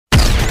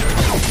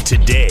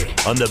today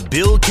on The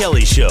Bill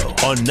Kelly Show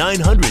on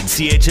 900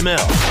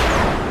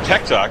 CHML.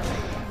 Tech Talk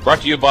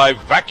brought to you by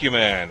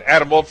VacuumMan.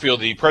 Adam Oldfield,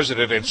 the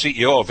president and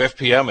CEO of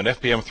FPM and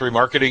FPM3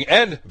 Marketing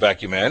and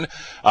VacuumMan,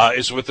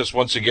 is with us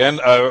once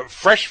again.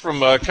 Fresh from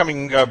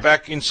coming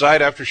back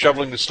inside after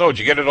shoveling the snow. Did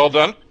you get it all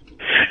done?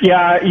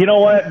 Yeah, you know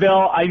what,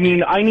 Bill? I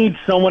mean, I need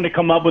someone to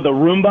come up with a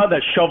Roomba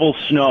that shovels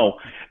snow,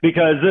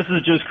 because this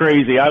is just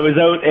crazy. I was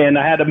out and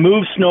I had to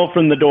move snow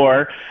from the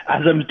door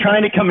as I'm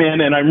trying to come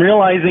in, and I'm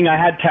realizing I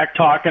had Tech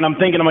Talk, and I'm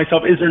thinking to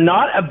myself, is there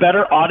not a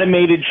better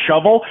automated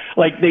shovel?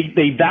 Like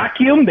they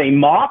vacuum, they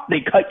mop, they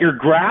cut your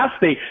grass,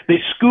 they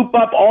scoop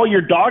up all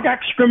your dog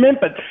excrement,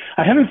 but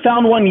I haven't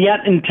found one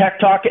yet in Tech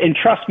Talk, and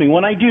trust me,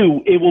 when I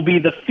do, it will be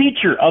the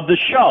feature of the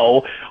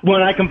show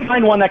when I can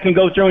find one that can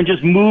go through and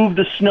just move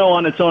the snow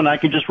on its own. I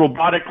can just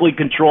robotically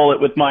control it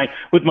with my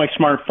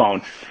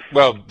smartphone.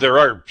 Well, there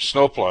are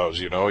snowplows,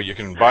 you know. You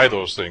can buy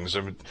those things,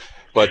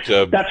 but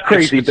that's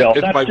crazy, Bill.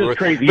 That's just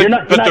crazy. You're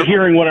not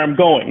hearing where I'm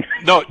going.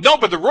 No,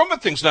 but the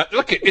Roomba thing's not.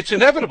 Look, it's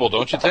inevitable,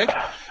 don't you think?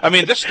 I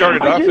mean, this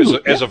started off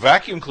as a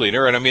vacuum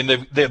cleaner, and I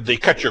mean, they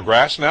cut your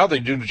grass now. They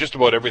do just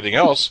about everything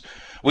else.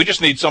 We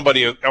just need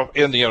somebody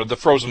in the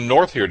frozen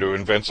north here to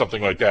invent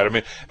something like that. I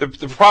mean, the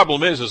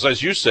problem is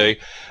as you say,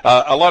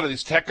 a lot of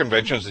these tech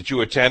conventions that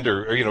you attend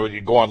or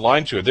you go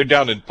online to, they're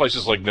down in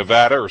places like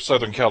Nevada or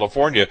Southern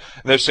California,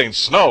 and they're saying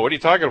snow. What are you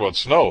talking about,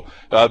 snow?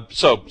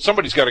 So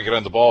somebody's got to get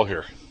on the ball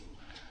here.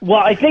 Well,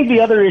 I think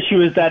the other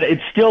issue is that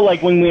it's still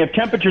like when we have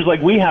temperatures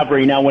like we have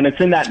right now, when it's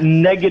in that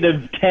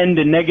 -10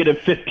 to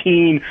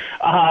 -15,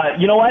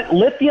 you know what?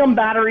 Lithium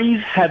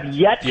batteries have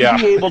yet to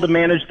be able to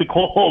manage the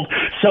cold.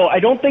 So I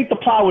don't think the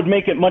plow would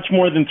make it much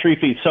more than 3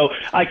 feet. So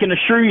I can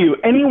assure you,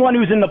 anyone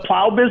who's in the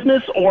plow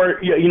business or,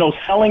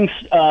 selling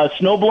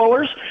snow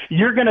blowers,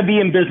 you're going to be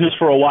in business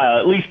for a while,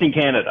 at least in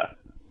Canada.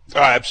 Oh,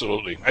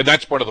 absolutely. And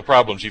that's one of the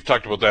problems. You've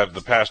talked about that in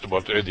the past,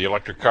 about the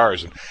electric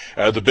cars.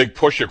 And the big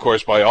push, of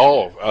course, by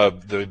all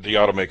the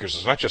automakers.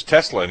 It's not just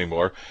Tesla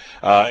anymore.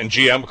 And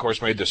GM, of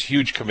course, made this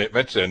huge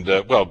commitment. And,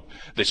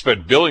 they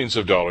spent billions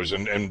of dollars.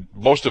 And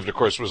most of it, of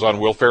course, was on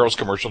Will Ferrell's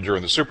commercial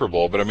during the Super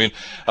Bowl. But, I mean,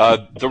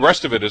 the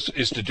rest of it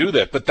is to do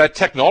that. But that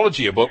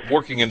technology about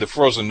working in the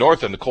frozen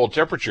north and the cold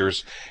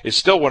temperatures is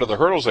still one of the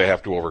hurdles they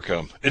have to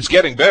overcome. It's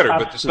getting better,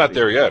 but it's not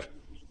there yet.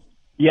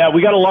 Yeah,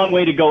 we got a long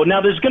way to go. Now,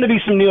 there's going to be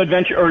some new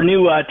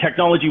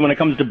technology when it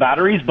comes to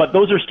batteries, but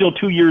those are still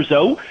 2 years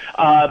out.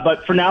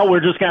 But for now, we're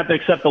just going to have to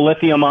accept the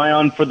lithium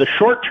ion for the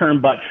short term.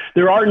 But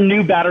there are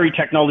new battery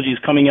technologies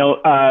coming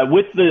out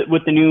with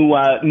the new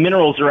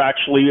minerals are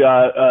actually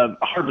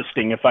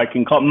harvesting, if I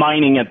can call it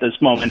mining at this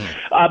moment.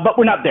 But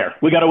we're not there.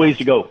 We got a ways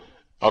to go.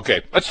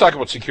 Okay, let's talk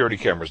about security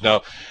cameras.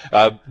 Now,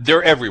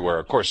 they're everywhere.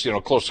 Of course,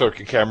 closed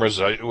circuit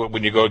cameras,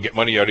 when you go get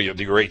money out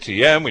of your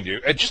ATM,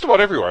 just about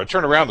everywhere. I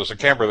turn around, there's a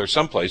camera there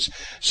someplace.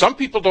 Some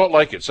people don't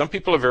like it. Some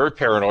people are very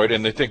paranoid,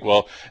 and they think,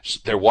 well,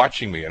 they're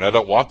watching me, and I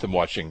don't want them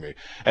watching me.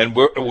 And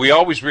we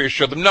always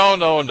reassure them,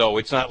 no,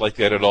 it's not like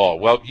that at all.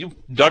 Well, you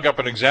dug up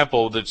an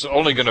example that's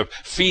only going to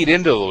feed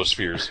into those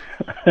fears.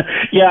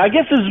 Yeah, I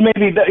guess this is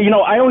maybe,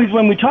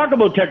 when we talk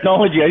about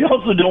technology, I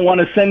also don't want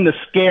to send the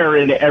scare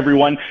into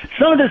everyone.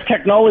 Some of this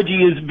technology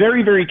is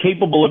very, very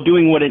capable of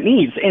doing what it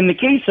needs. In the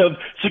case of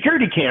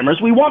security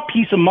cameras, we want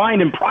peace of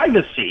mind and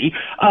privacy.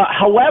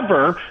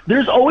 However,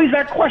 there's always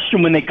that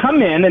question when they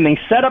come in and they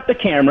set up the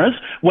cameras,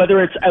 whether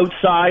it's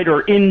outside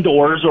or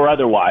indoors or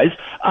otherwise,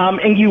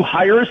 and you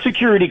hire a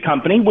security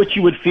company, which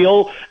you would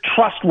feel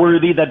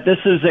trustworthy that this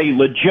is a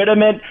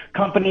legitimate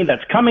company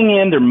that's coming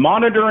in, they're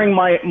monitoring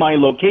my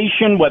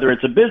location, whether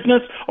it's a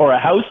business or a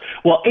house.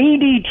 Well,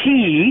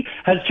 ADT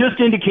has just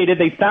indicated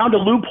they found a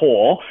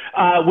loophole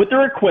with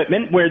their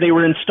equipment where they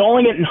were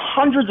installing it in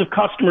hundreds of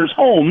customers'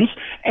 homes,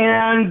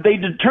 and they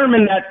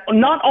determined that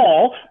not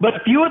all, but a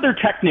few of their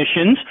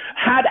technicians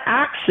had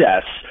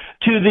access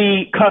to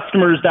the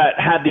customers that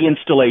had the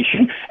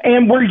installation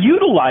and were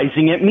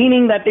utilizing it,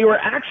 meaning that they were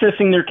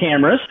accessing their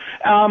cameras,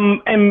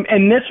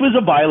 and this was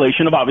a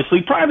violation of,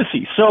 obviously,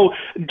 privacy. So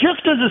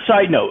just as a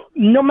side note,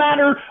 no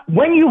matter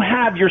when you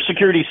have your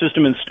security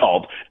system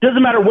installed,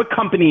 doesn't matter what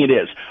company it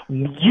is,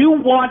 you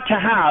want to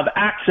have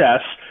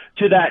access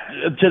to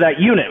that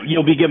unit.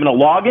 You'll be given a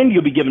login,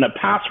 you'll be given a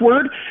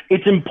password.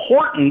 It's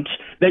important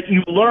that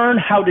you learn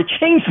how to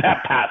change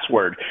that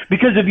password,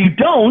 because if you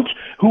don't,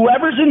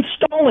 whoever's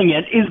installing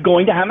it is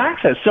going to have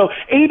access. So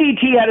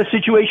ADT had a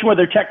situation where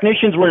their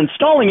technicians were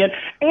installing it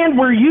and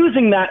were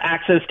using that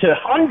access to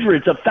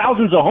hundreds of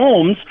thousands of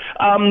homes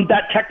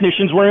that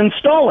technicians were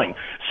installing.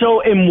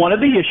 So, and one of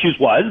the issues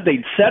was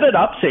they'd set it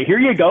up, say, here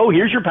you go,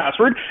 here's your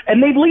password,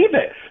 and they'd leave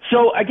it.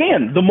 So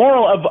again, the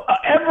moral of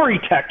every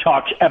Tech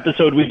Talk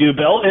episode we do,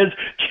 Bill, is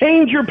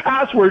change your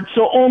password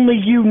so only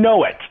you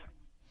know it.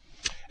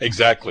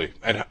 Exactly.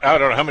 And I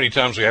don't know how many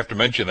times we have to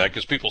mention that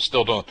because people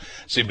still don't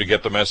seem to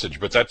get the message,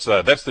 but that's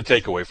the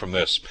takeaway from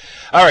this.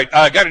 All right.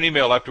 I got an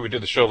email after we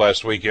did the show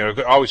last week. I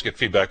always get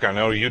feedback. I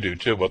know you do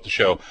too about the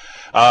show.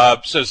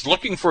 Says,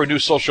 looking for a new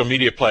social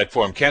media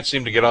platform. Can't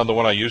seem to get on the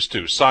one I used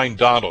to. Signed,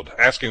 Donald,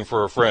 asking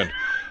for a friend.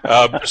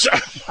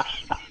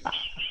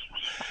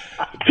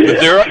 But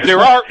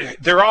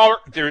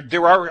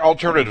there are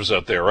alternatives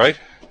out there, right?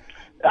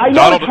 I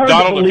know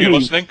Donald, if you're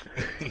listening.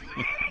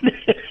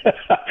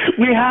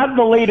 We have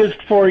the latest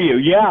for you.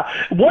 Yeah.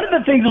 One of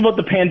the things about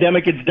the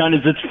pandemic it's done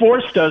is it's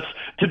forced us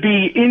to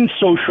be in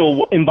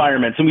social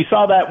environments. And we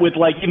saw that with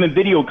like even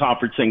video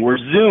conferencing, where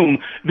Zoom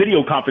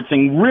video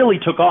conferencing really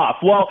took off.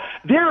 Well,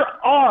 there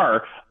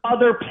are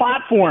other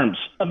platforms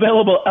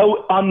available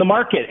out on the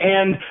market,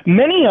 and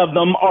many of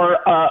them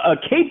are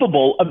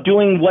capable of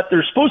doing what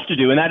they're supposed to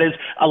do, and that is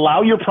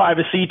allow your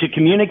privacy to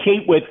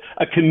communicate with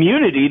a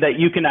community that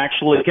you can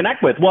actually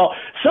connect with. Well,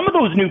 some of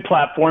those new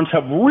platforms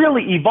have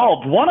really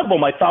evolved. One of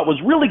them I thought was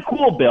really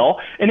cool, Bill,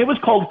 and it was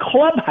called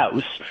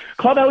Clubhouse.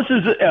 Clubhouse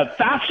is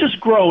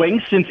fastest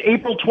growing since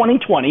April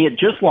 2020. It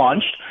just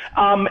launched,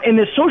 and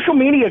the social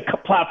media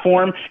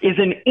platform is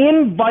an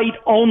invite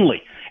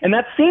only. And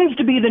that seems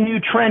to be the new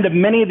trend of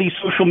many of these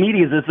social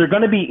medias, is they're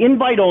going to be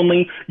invite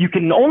only. You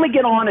can only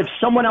get on if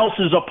someone else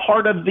is a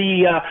part of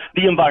the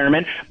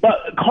environment.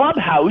 But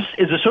Clubhouse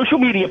is a social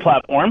media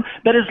platform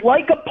that is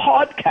like a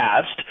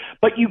podcast,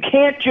 but you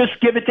can't just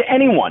give it to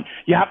anyone.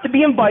 You have to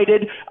be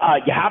invited.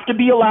 You have to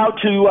be allowed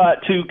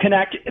to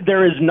connect.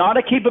 There is not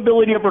a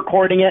capability of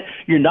recording it.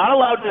 You're not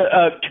allowed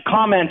to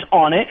comment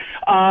on it.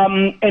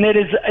 And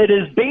it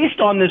is based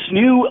on this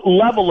new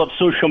level of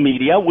social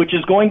media, which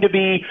is going to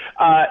be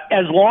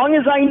as long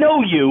as I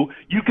know you,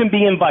 you can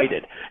be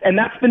invited. And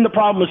that's been the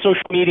problem with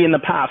social media in the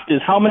past,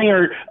 is how many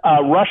are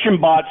Russian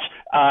bots,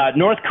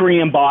 North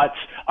Korean bots?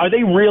 Are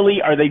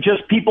they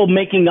just people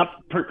making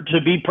up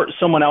to be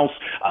someone else?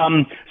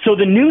 So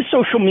the new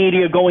social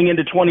media going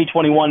into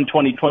 2021,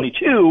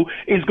 2022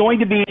 is going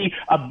to be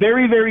a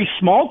very, very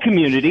small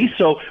community.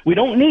 So we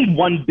don't need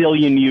 1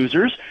 billion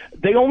users.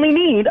 They only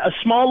need a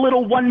small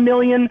little 1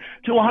 million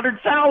to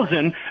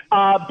 100,000.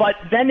 But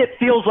then it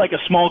feels like a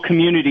small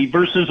community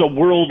versus a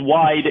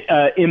worldwide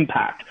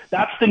impact.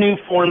 That's the new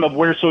form of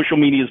where social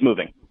media is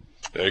moving.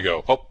 There you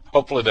go.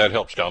 Hopefully that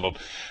helps, Donald.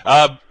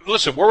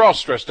 Listen, we're all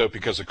stressed out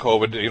because of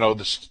COVID, you know,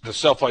 the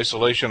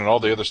self-isolation and all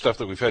the other stuff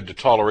that we've had to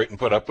tolerate and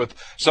put up with.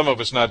 Some of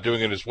us not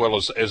doing it as well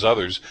as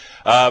others.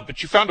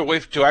 But you found a way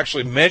to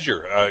actually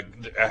measure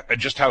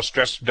just how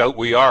stressed out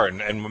we are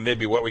and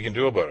maybe what we can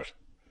do about it.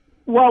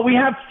 Well, we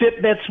have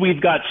Fitbits,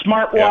 we've got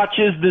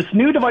smartwatches. Yep. This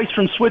new device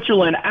from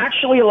Switzerland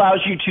actually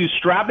allows you to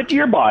strap it to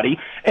your body,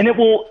 and it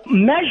will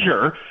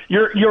measure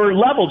your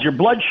levels, your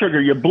blood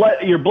sugar, your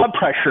blood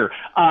pressure.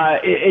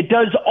 It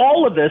does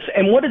all of this,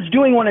 and what it's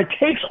doing when it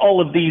takes all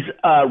of these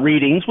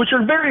readings, which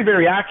are very,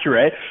 very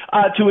accurate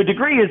to a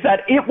degree, is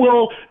that it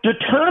will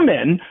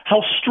determine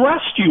how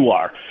stressed you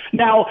are.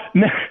 Now,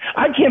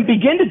 I can't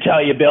begin to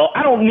tell you, Bill,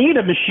 I don't need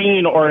a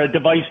machine or a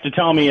device to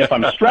tell me if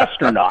I'm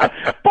stressed or not,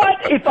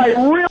 but if I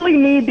really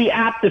need the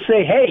app to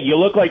say, hey, you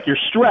look like you're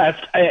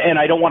stressed, and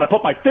I don't want to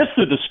put my fist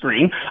through the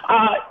screen,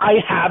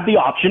 I have the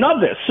option of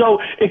this. So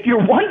if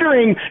you're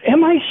wondering,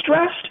 am I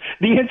stressed?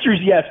 The answer is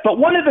yes. But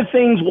one of the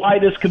things why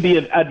this could be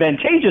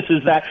advantageous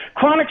is that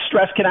chronic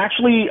stress can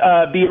actually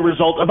be a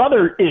result of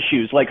other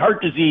issues like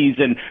heart disease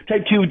and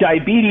type 2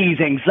 diabetes,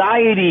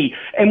 anxiety.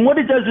 And what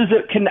it does is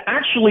it can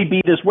actually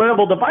be, this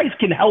wearable device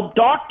can help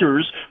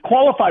doctors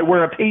qualify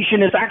where a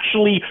patient is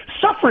actually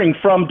suffering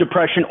from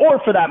depression or,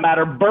 for that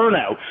matter,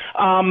 burnout.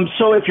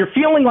 So if you're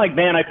feeling like,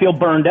 man, I feel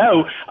burned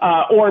out,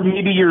 or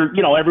maybe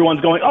everyone's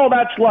going, oh,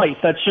 that's life.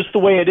 That's just the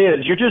way it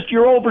is.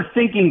 You're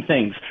overthinking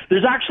things.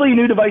 There's actually a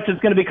new device that's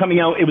going to be coming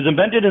out. It was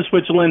invented in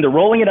Switzerland. They're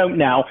rolling it out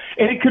now,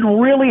 and it could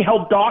really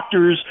help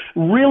doctors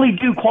really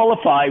do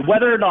qualify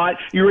whether or not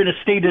you're in a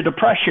state of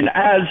depression.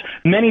 As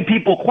many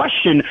people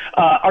question,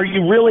 are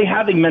you really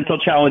having mental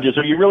challenges?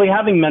 Are you really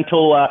having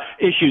mental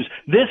issues?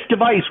 This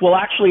device will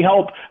actually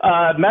help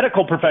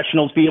medical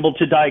professionals be able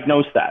to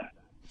diagnose that.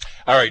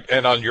 All right,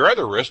 and on your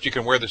other wrist, you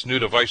can wear this new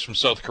device from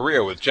South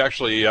Korea, which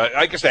actually,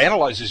 I guess,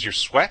 analyzes your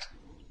sweat.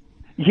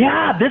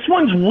 Yeah, this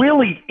one's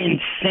really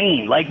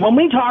insane. Like, when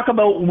we talk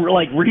about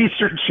like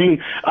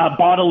researching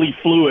bodily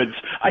fluids,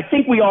 I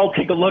think we all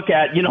take a look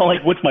at,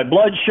 like, what's my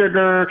blood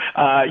sugar,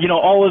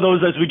 all of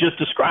those as we just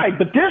described.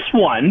 But this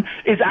one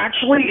is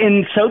actually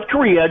in South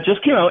Korea,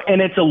 just came out, and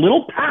it's a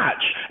little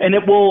patch, and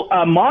it will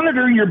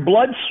monitor your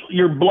blood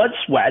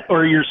sweat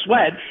or your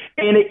sweat,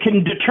 and it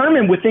can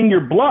determine within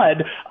your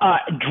blood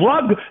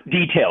drug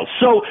details.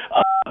 So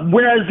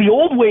whereas the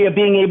old way of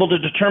being able to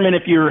determine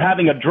if you're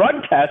having a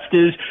drug test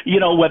is,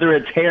 whether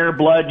it's hair,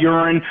 blood,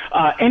 urine,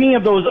 any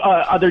of those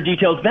other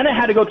details, then it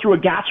had to go through a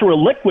gas or a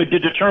liquid to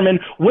determine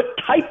what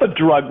type of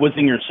drug was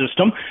in your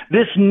system.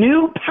 This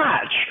new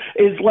patch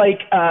is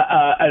like,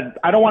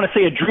 I don't want to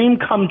say a dream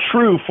come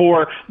true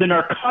for the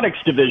narcotics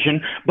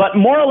division, but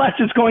more or less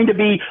it's going to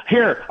be,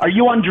 here, are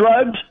you on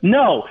drugs?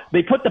 No.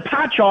 They put the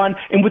patch on,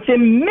 and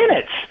within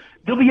minutes,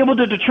 they'll be able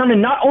to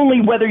determine not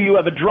only whether you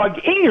have a drug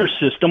in your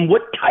system,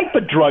 what type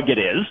of drug it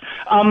is,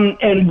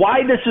 and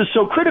why this is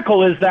so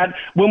critical is that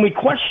when we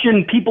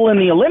question people in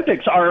the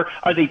Olympics, are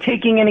they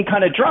taking any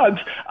kind of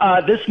drugs,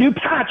 this new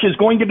patch is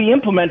going to be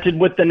implemented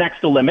with the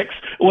next Olympics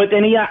with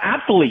any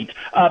athlete.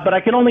 But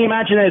I can only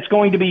imagine that it's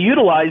going to be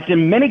utilized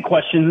in many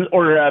questions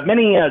or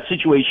many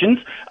situations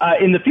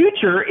in the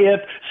future.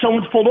 If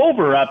someone's pulled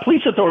over,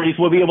 police authorities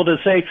will be able to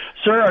say,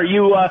 "Sir, are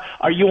you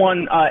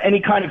on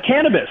any kind of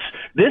cannabis?"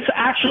 This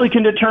actually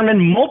can determine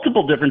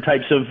multiple different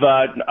types of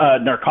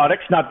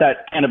narcotics. Not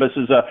that cannabis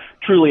is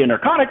truly a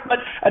narcotic, but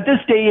at this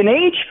day and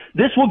age,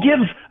 this will give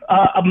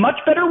a much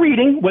better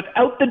reading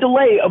without the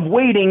delay of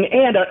waiting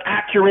and an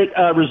accurate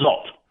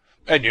result.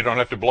 And you don't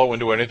have to blow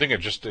into anything.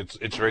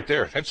 It's right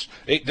there.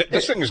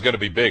 This thing is going to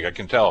be big. I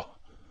can tell.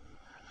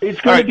 It's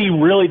going to be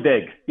really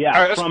big. Yeah.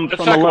 All right, from let's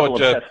the talk level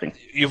about, of testing.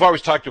 You've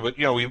always talked about,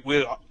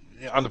 we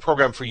on the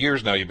program for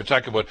years now, you've been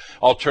talking about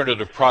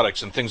alternative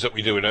products and things that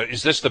we do. And,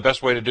 is this the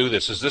best way to do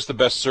this? Is this the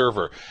best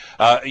server?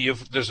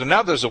 There's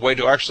a way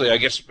to actually, I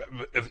guess,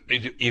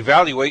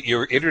 evaluate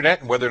your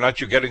internet and whether or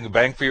not you're getting the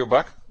bang for your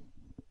buck.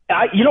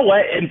 You know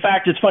what? In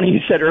fact, it's funny you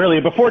said earlier,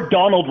 before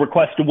Donald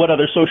requested what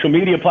other social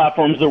media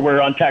platforms there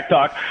were on Tech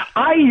Talk,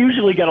 I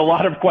usually get a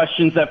lot of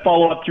questions that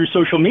follow up through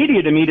social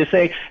media to me to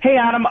say, "Hey,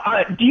 Adam,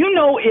 do you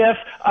know if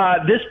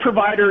this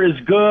provider is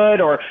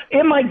good, or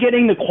am I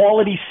getting the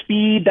quality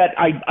speed that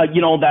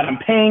that I'm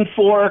paying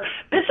for?"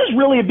 This is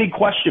really a big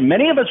question.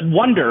 Many of us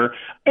wonder,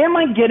 am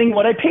I getting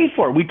what I paid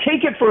for? We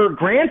take it for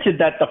granted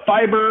that the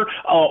fiber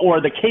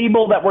or the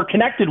cable that we're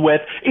connected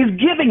with is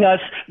giving us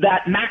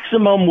that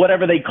maximum,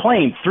 whatever they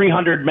claim,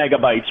 300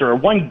 megabytes or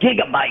 1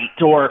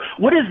 gigabyte, or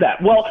what is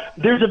that? Well,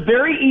 there's a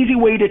very easy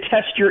way to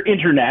test your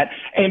internet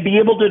and be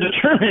able to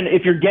determine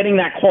if you're getting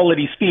that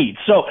quality speed.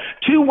 So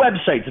 2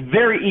 websites,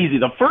 very easy.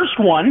 The first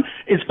one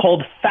is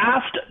called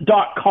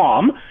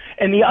fast.com.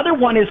 And the other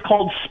one is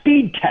called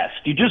Speed Test.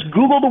 You just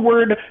Google the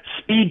word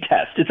Speed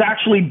Test. It's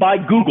actually by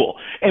Google.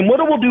 And what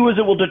it will do is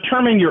it will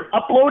determine your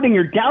upload and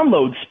your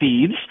download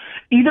speeds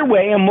either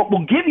way, and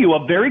will give you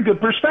a very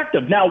good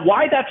perspective. Now,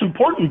 why that's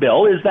important,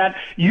 Bill, is that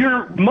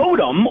your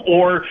modem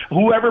or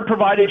whoever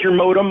provided your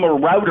modem or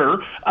router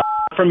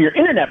from your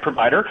internet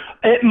provider,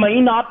 it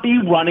may not be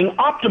running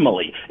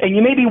optimally. And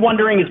you may be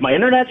wondering, is my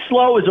internet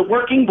slow? Is it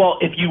working? Well,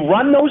 if you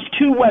run those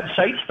 2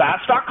 websites,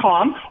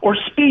 fast.com or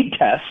Speed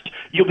Test,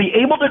 you'll be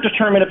able to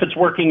determine if it's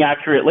working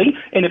accurately.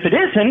 And if it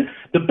isn't,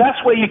 the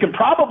best way you can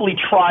probably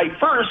try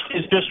first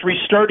is just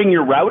restarting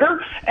your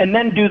router and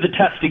then do the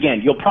test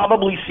again. You'll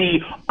probably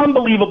see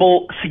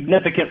unbelievable,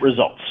 significant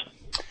results.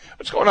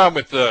 What's going on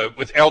with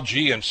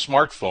LG and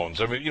smartphones?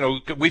 I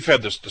mean, we've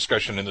had this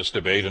discussion in this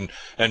debate,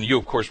 and you,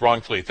 of course,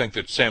 wrongfully think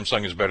that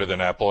Samsung is better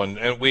than Apple,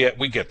 and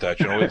we get that,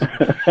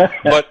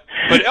 But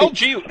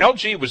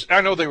LG was,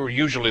 I know they were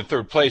usually in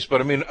third place,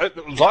 but I mean, a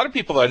lot of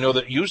people I know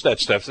that use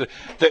that stuff,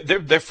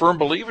 they're firm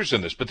believers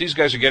in this, but these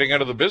guys are getting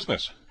out of the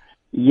business.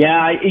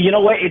 Yeah, you know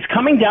what? It's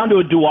coming down to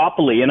a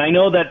duopoly, and I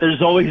know that there's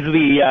always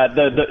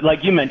the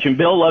like you mentioned,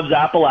 Bill loves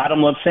Apple,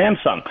 Adam loves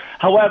Samsung.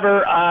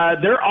 However,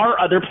 there are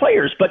other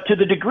players, but to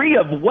the degree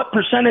of what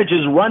percentage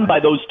is run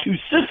by those 2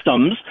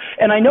 systems,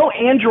 and I know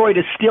Android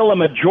is still a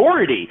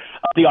majority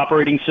of the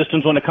operating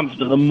systems when it comes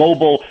to the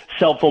mobile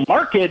cell phone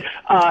market,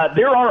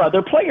 there are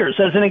other players.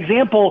 As an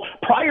example,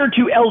 prior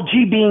to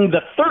LG being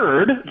the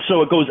third,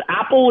 so it goes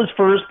Apple is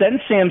first,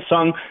 then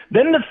Samsung,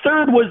 then the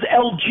third was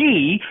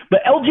LG,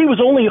 but LG was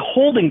only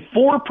holding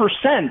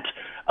 4%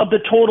 of the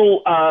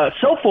total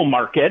cell phone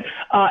market.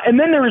 And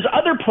then there's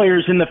other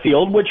players in the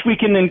field, which we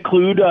can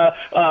include,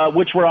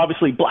 which were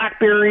obviously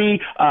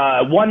BlackBerry,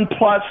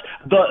 OnePlus.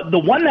 The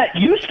one that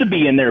used to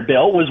be in there,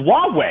 Bill, was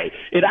Huawei.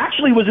 It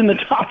actually was in the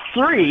top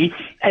 3.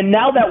 And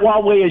now that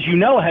Huawei, as you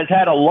know, has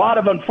had a lot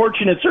of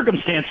unfortunate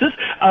circumstances,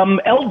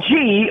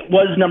 LG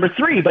was number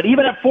 3. But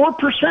even at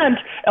 4%,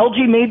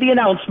 LG made the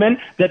announcement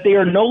that they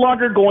are no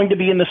longer going to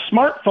be in the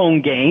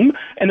smartphone game,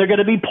 and they're going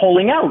to be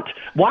pulling out.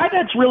 Why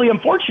that's really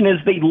unfortunate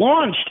is they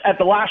launched at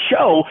the last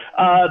show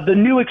the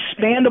new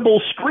expandable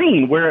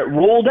screen where it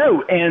rolled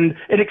out and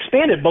it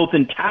expanded both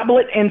in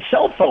tablet and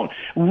cell phone.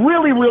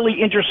 Really,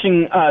 really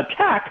interesting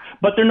tech,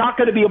 but they're not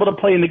going to be able to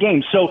play in the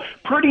game. So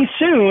pretty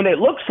soon it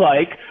looks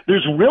like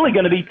there's really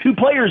going to be 2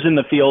 players in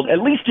the field,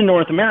 at least in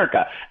North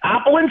America.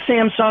 Apple and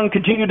Samsung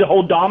continue to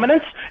hold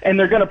dominance, and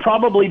they're going to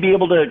probably be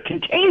able to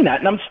contain that.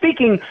 And I'm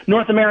speaking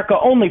North America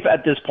only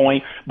at this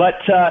point,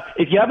 but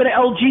if you have an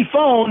LG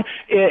phone,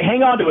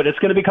 hang on to it. It's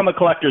going to become a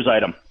collector's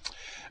item.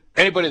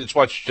 Anybody that's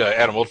watched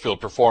Adam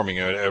Oldfield performing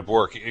at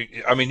work,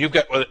 I mean, you've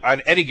got on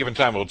any given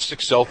time about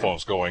 6 cell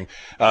phones going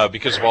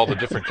because of all the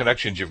different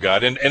connections you've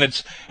got, and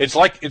it's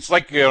like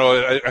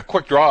a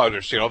quick draw,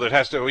 that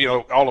has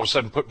to all of a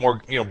sudden put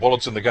more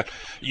bullets in the gun.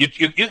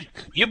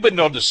 You've been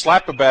known to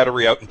slap a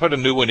battery out and put a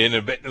new one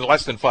in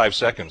less than 5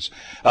 seconds.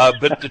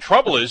 But the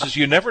trouble is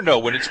you never know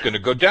when it's going to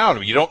go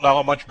down. You don't know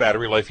how much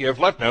battery life you have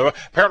left. Now,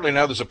 apparently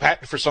now there's a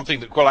patent for something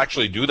that will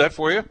actually do that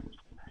for you.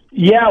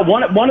 Yeah,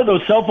 one of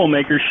those cell phone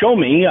makers,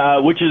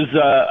 Xiaomi, which is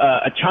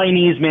a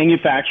Chinese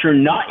manufacturer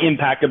not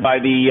impacted by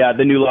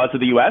the new laws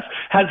of the U.S.,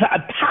 has a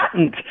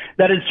patent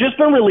that has just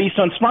been released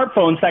on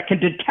smartphones that can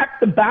detect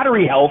the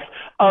battery health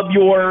of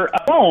your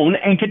phone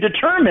and can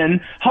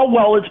determine how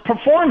well it's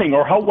performing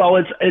or how well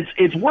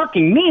it's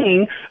working.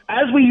 Meaning,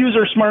 as we use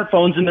our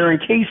smartphones and they're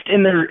encased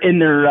in their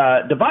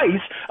device,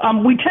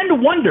 we tend to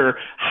wonder,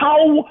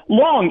 how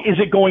long is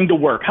it going to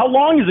work? How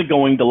long is it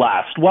going to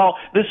last? Well,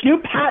 this new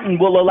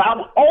patent will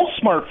allow all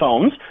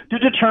smartphones to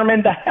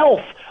determine the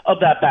health of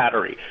that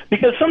battery.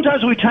 Because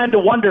sometimes we tend to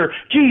wonder,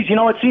 geez,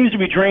 it seems to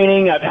be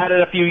draining. I've had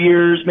it a few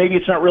years. Maybe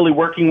it's not really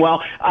working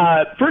well.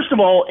 First of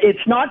all,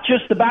 it's not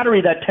just the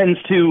battery that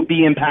tends to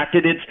be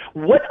impacted. It's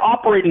what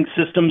operating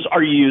systems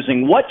are you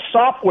using? What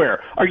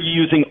software are you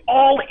using?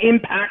 All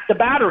impact the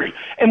battery.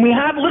 And we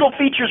have little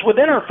features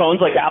within our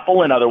phones like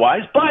Apple and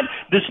otherwise, but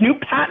this new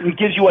patent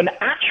gives you an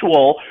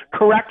actual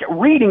correct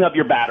reading of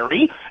your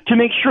battery to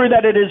make sure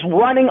that it is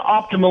running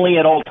optimally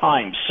at all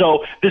times.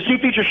 So this new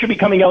feature should be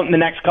coming out in the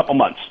next couple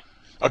months.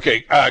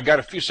 Okay, I got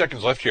a few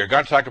seconds left here. I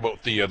got to talk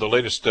about the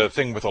latest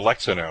thing with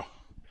Alexa now.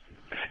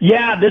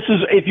 Yeah,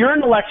 if you're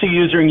an Alexa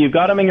user and you've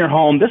got them in your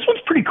home, this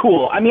one's pretty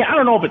cool. I mean, I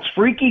don't know if it's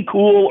freaky,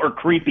 cool, or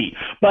creepy,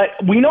 but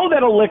we know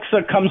that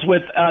Alexa comes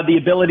with the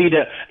ability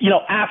to,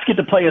 ask it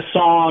to play a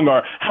song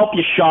or help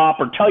you shop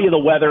or tell you the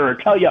weather or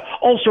tell you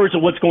all sorts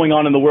of what's going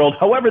on in the world.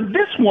 However,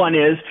 this one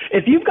is,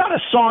 if you've got a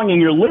song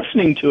and you're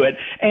listening to it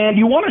and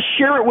you want to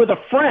share it with a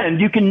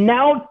friend, you can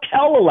now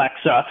tell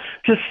Alexa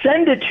to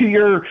send it to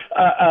your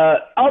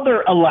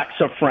other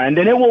Alexa friend,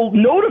 and it will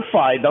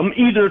notify them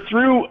either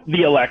through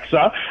the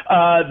Alexa,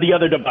 the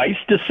other device,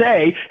 to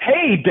say,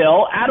 hey,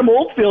 Bill, Adam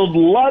Oldfield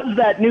loves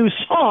that new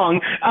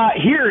song.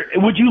 Here,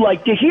 would you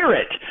like to hear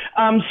it?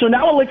 So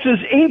now Alexa's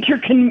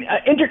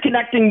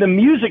interconnecting the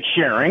music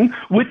sharing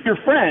with your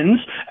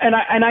friends, and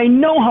I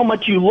know how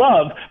much you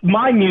love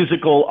my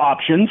musical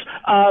options,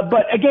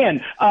 but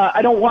again,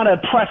 I don't want to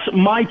press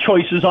my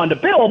choices onto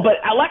Bill,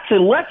 but Alexa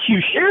lets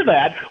you share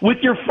that with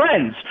your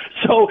friends.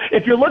 So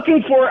if you're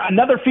looking for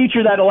another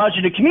feature that allows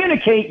you to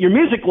communicate your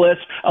music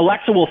list,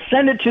 Alexa will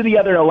send it to the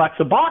other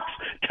Alexa box,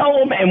 tell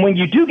them, and when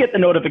you do get the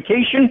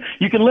notification,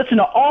 you can listen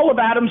to all of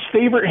Adam's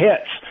favorite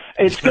hits.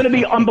 It's going to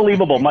be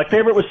unbelievable. My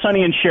favorite was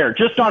Sonny and Cher,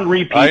 just on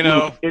repeat. I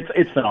know.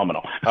 It's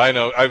phenomenal. I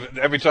know.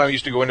 Every time I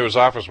used to go into his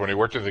office when he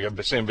worked in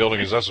the same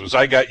building as us, it was,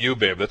 I got you,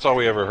 babe. That's all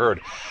we ever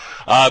heard.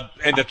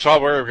 And that's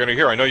all we're going to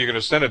hear. I know you're going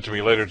to send it to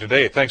me later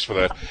today. Thanks for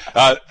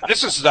that.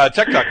 This is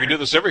Tech Talk. We do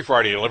this every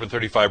Friday at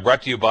 11:35,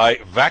 brought to you by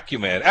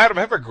VacuumMan. Adam,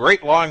 have a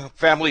great long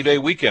Family Day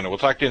weekend, and we'll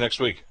talk to you next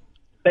week.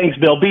 Thanks,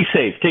 Bill. Be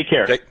safe. Take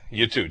care.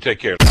 You too. Take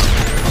care.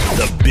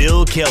 The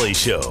Bill Kelly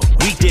Show,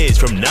 weekdays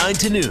from 9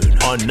 to noon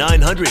on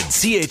 900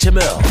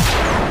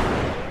 CHML.